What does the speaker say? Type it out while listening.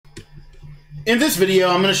In this video,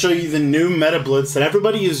 I'm going to show you the new meta blitz that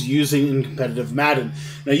everybody is using in competitive Madden.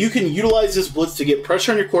 Now, you can utilize this blitz to get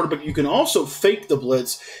pressure on your quarterback. You can also fake the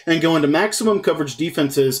blitz and go into maximum coverage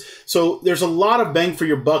defenses. So there's a lot of bang for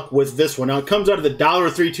your buck with this one. Now, it comes out of the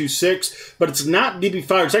 $326, but it's not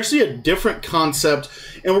DB5. It's actually a different concept.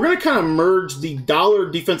 And we're going to kind of merge the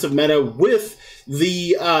dollar defensive meta with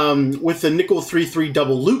the nickel 3-3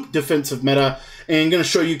 double loop defensive meta. And I'm going to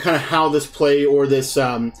show you kind of how this play or this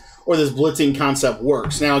blitzing concept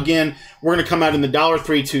works. Now, again, we're going to come out in the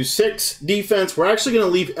 $326 defense. We're actually going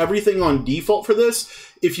to leave everything on default for this.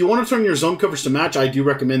 If you want to turn your zone coverage to match, I do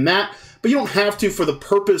recommend that, but you don't have to for the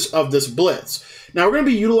purpose of this blitz. Now, we're going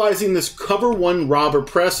to be utilizing this cover one robber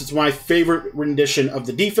press. It's my favorite rendition of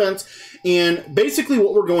the defense. And basically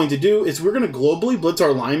what we're going to do is we're going to globally blitz our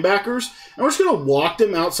linebackers, and we're just going to walk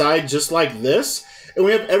them outside just like this. And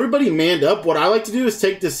we have everybody manned up. What I like to do is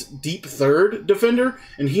take this deep third defender,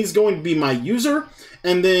 and he's going to be my user.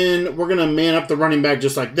 And then we're going to man up the running back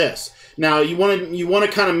just like this. Now, you want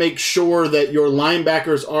to kind of make sure that your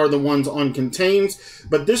linebackers are the ones on contains.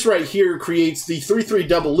 But this right here creates the 3-3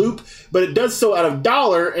 double loop, but it does so out of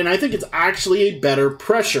dollar, and I think it's actually a better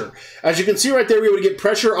pressure. As you can see right there, we would get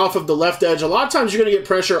pressure off of the left edge. A lot of times you're going to get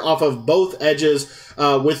pressure off of both edges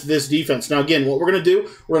with this defense. Now, again, what we're going to do,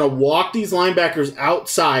 we're going to walk these linebackers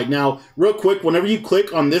outside. Now, real quick, whenever you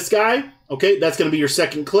click on this guy, okay, that's going to be your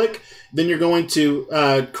second click. Then you're going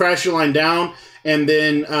to crash your line down and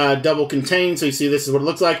then double contain. So you see this is what it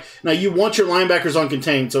looks like. Now, you want your linebackers on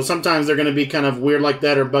contain. So sometimes they're going to be kind of weird like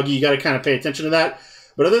that or buggy. You got to kind of pay attention to that.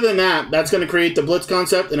 But other than that, that's going to create the blitz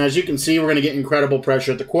concept. And as you can see, we're going to get incredible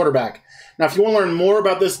pressure at the quarterback. Now, if you want to learn more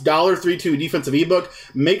about this $3.32 defensive ebook,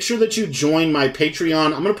 make sure that you join my Patreon.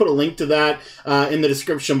 I'm going to put a link to that in the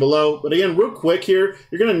description below. But again, real quick here,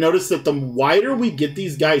 you're going to notice that the wider we get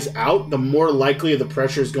these guys out, the more likely the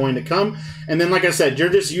pressure is going to come. And then, like I said, you're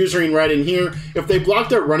just usering right in here. If they block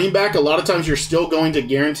their running back, a lot of times you're still going to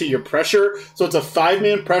guarantee your pressure. So it's a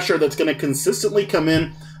 5-man pressure that's going to consistently come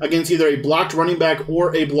in against either a blocked running back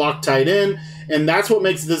or a blocked tight end. And that's what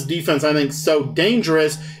makes this defense, I think, so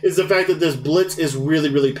dangerous, is the fact that this blitz is really,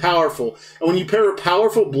 really powerful. And when you pair a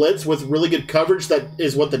powerful blitz with really good coverage, that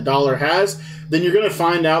is what the dollar has, then you're going to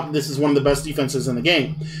find out this is one of the best defenses in the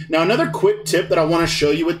game. Now, another quick tip that I want to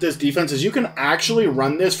show you with this defense is you can actually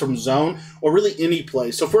run this from zone or really any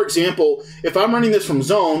place. So, for example, if I'm running this from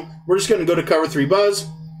zone, we're just going to go to cover 3 buzz.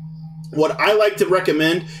 What I like to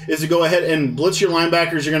recommend is to go ahead and blitz your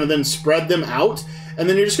linebackers. You're going to then spread them out, and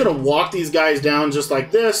then you're just going to walk these guys down just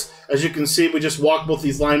like this. As you can see, we just walk both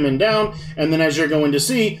these linemen down, and then as you're going to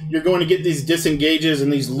see, you're going to get these disengages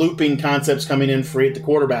and these looping concepts coming in free at the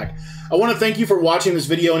quarterback. I want to thank you for watching this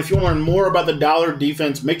video, and if you want to learn more about the dollar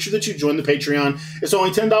defense, make sure that you join the Patreon. It's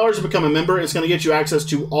only $10 to become a member. It's going to get you access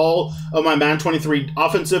to all of my Madden 23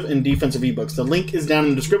 offensive and defensive ebooks. The link is down in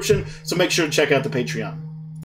the description, so make sure to check out the Patreon.